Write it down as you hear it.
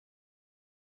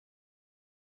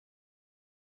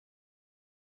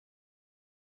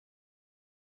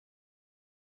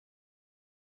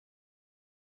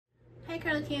Hey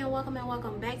CurlyKin, welcome and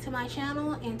welcome back to my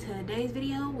channel. In today's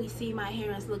video, we see my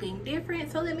hair is looking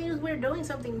different, so that means we're doing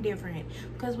something different.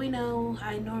 Because we know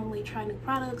I normally try new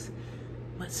products,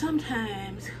 but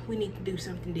sometimes we need to do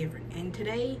something different. And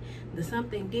today, the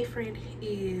something different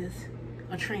is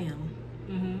a trim.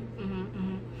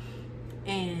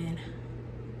 And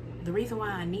the reason why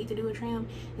I need to do a trim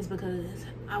is because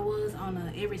I was on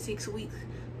a every 6 weeks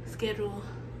schedule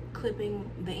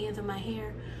clipping the ends of my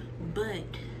hair, but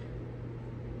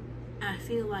I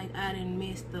feel like I didn't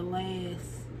miss the last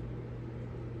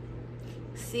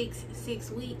six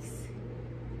weeks.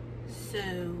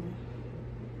 So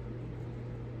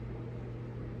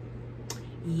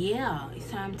yeah,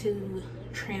 it's time to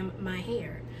trim my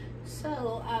hair.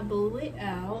 So I blew it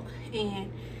out,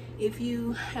 and if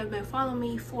you have been following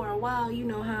me for a while, you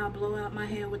know how I blow out my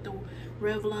hair with the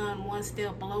Revlon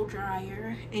one-step blow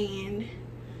dryer. And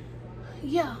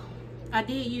yeah, I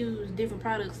did use different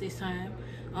products this time.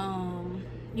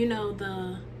 You know,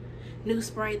 the new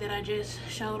spray that I just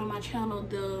showed on my channel,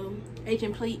 the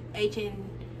H&P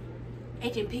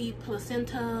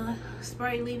placenta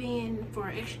spray leave-in for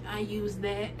extra. I use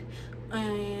that,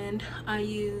 and I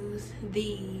use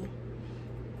the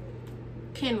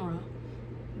Kenra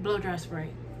blow dry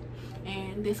spray,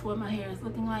 and this is what my hair is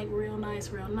looking like. Real nice,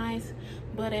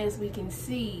 but as we can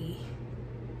see,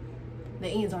 the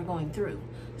ends are going through,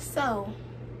 so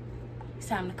it's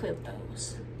time to clip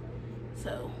those.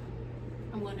 So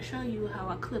I'm going to show you how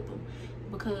I clip them,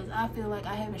 because I feel like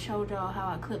I haven't showed y'all how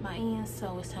I clip my ends,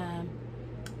 so it's time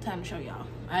to show y'all.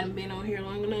 I haven't been on here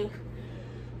long enough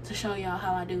to show y'all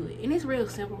how I do it, and it's real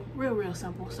simple, real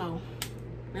simple. So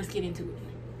let's get into it.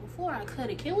 Before I cut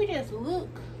it, can we just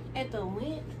look at the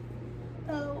length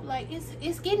though? Like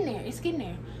it's getting there, it's getting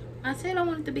there. I said I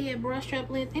wanted to be at brush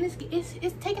strap length, and it's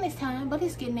taking its time, but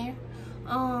it's getting there.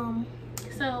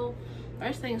 So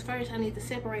first things first, I need to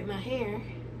separate my hair,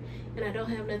 and I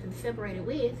don't have nothing to separate it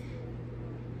with.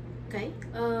 Okay,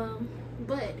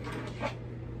 but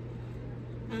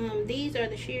these are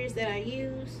the shears that I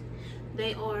use.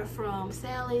 They are from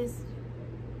Sally's.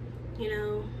 You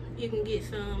know, you can get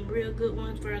some real good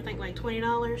ones for I think like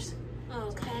 $20.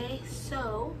 Okay,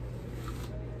 so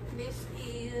this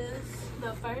is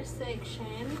the first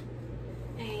section,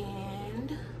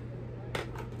 and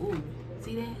ooh,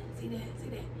 see that?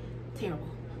 Terrible.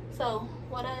 So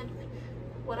what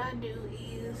I do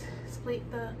is split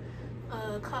the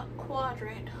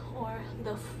quadrant, or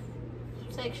the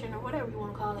section, or whatever you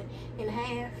want to call it, in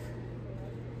half,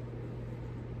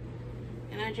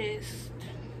 and I just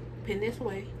pin this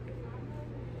away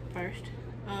first.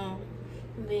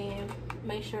 Then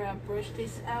make sure I brush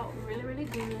this out really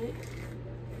good,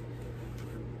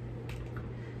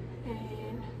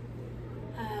 and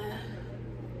I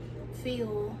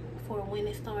feel for when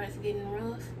it starts getting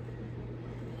rough,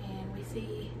 and we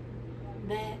see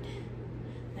that.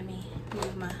 Let me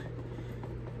move my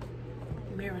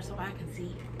mirror so I can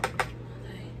see.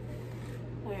 Okay,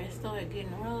 where it starts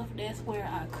getting rough, that's where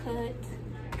I cut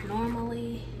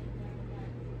normally.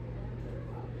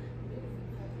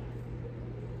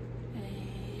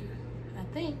 And I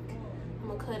think I'm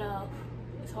gonna cut off,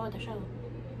 it's hard to show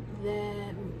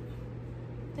that,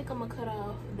 I think I'm gonna cut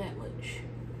off that much.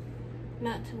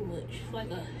 Not too much,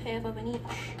 like a half of an inch.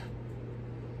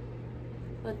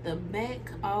 But the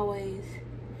back always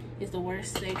is the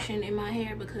worst section in my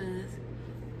hair, because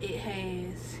it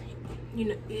has, you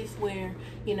know, it's where,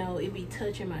 you know, it be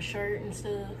touching my shirt and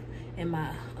stuff, and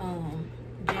my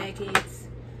jackets,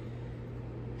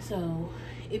 so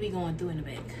it be going through in the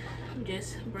back. I'm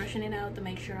just brushing it out to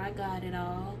make sure I got it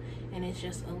all, and it's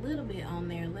just a little bit on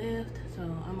there left, so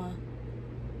I'm gonna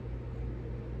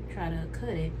try to cut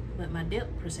it, but my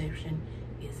depth perception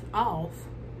is off,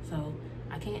 so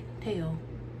I can't tell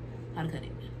how to cut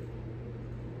it.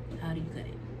 How do you cut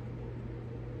it?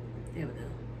 There we go.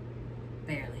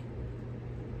 Barely.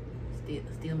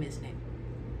 Still missing it.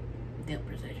 Depth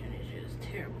perception is just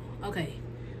terrible. Okay,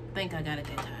 I think I got it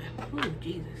that time. Ooh,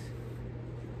 Jesus.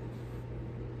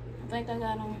 I think I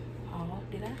got them all.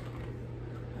 Did I?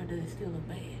 Or does it still look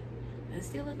bad? Does it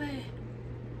still look bad?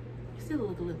 It still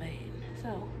look a little bad.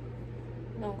 So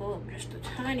I'm gonna go up just a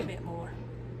tiny bit more.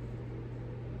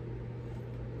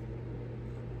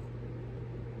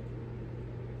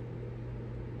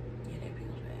 Yeah, that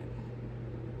feels bad.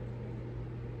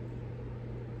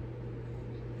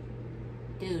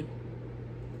 Dude.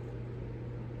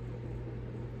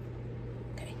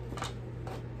 Okay.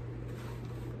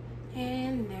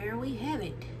 And there we have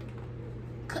it.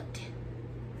 Cut.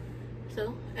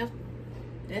 So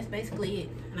that's basically it,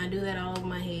 and I do that all over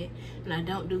my head, and I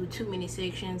don't do too many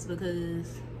sections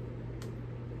because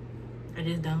I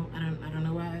just don't. I don't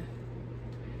know why.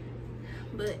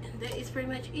 But that is pretty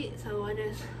much it. So I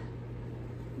just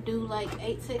do like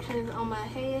 8 sections on my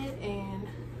head and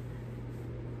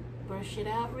brush it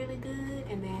out really good,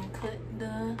 and then cut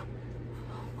the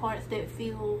parts that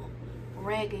feel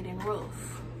ragged and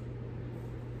rough.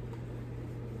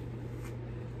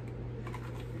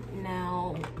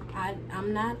 Now,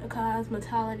 I'm not a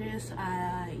cosmetologist.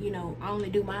 I only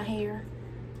do my hair.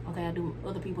 Okay, I do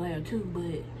other people's hair too,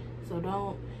 but so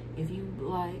don't, if you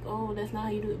like, oh, that's not how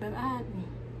you do it, baby.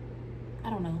 I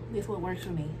don't know. This is what works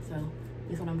for me, so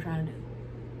this is what I'm trying to do.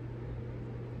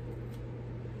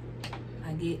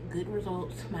 I get good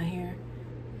results. My hair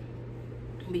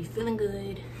be feeling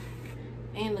good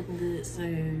and looking good. So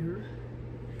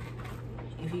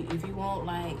if you want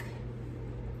like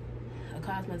a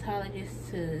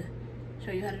cosmetologist to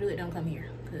show you how to do it, don't come here,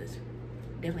 because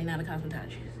definitely not a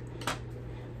cosmetologist.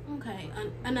 Okay,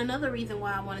 and another reason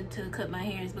why I wanted to cut my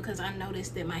hair is because I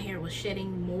noticed that my hair was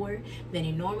shedding more than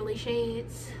it normally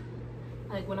sheds.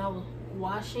 Like when I would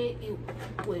wash it, it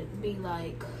would be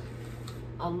like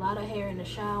a lot of hair in the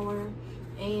shower,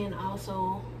 and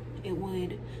also it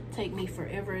would take me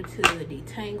forever to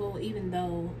detangle, even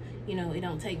though it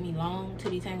don't take me long to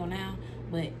detangle now.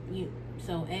 But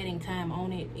so adding time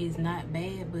on it is not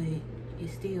bad, but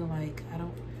it's still like I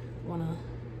don't want to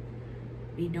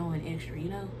be doing extra,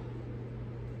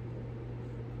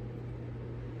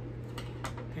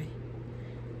 Okay,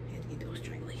 had to get those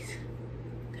straight lace.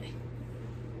 Okay.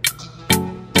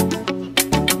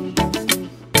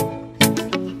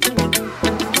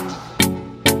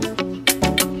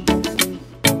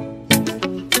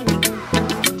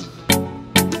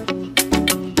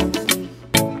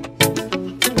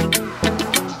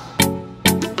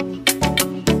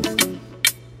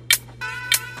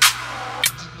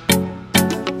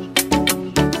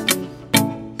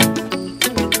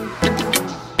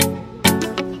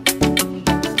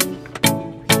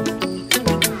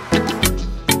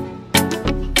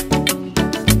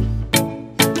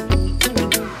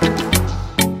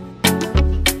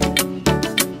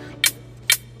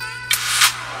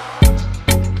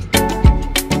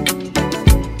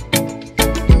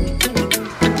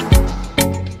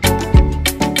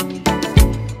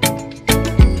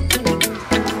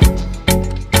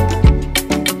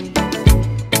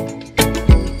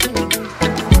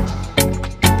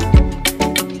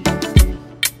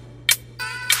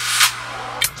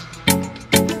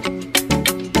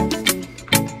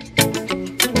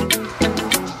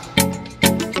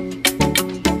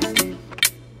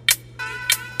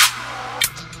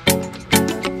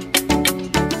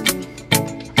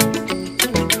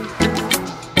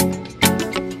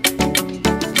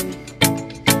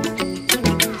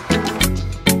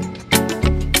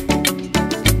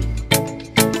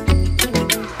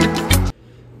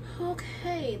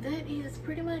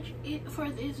 Pretty much it for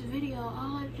this video.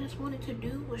 All I just wanted to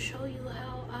do was show you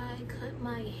how I cut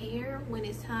my hair when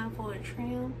it's time for a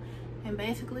trim, and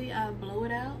basically I blow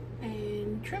it out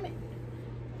and trim it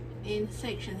in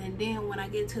sections, and then when I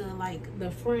get to like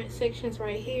the front sections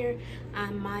right here, I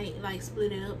might like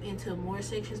split it up into more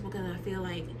sections, because I feel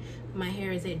like my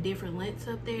hair is at different lengths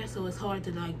up there, so it's hard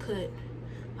to like cut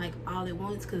like all at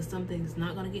once because something's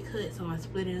not gonna get cut. So I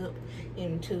split it up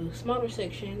into smaller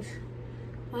sections.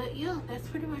 But yeah, that's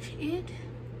pretty much it.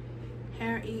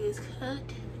 Hair is cut,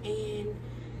 and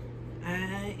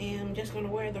I am just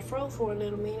gonna wear the fro for a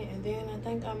little minute, and then I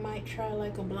think I might try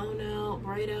like a blown out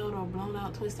braid out or blown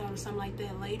out twist out or something like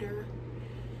that later.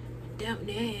 Don't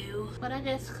know. But I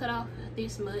just cut off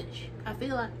this much. I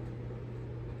feel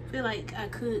like I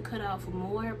could cut off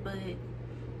more, but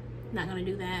not gonna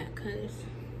do that because,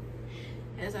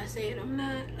 as I said, I'm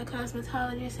not a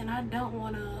cosmetologist, and I don't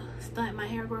want to stunt my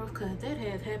hair growth because that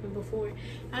has happened before.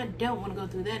 I don't want to go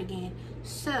through that again.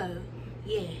 So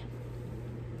yeah,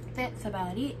 that's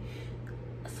about it.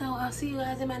 So I'll see you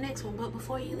guys in my next one. But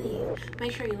before you leave,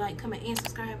 make sure you like, comment, and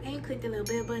subscribe, and click the little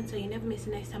bell button so you never miss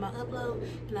the next time I upload.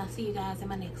 And I'll see you guys in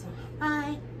my next one.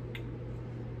 Bye.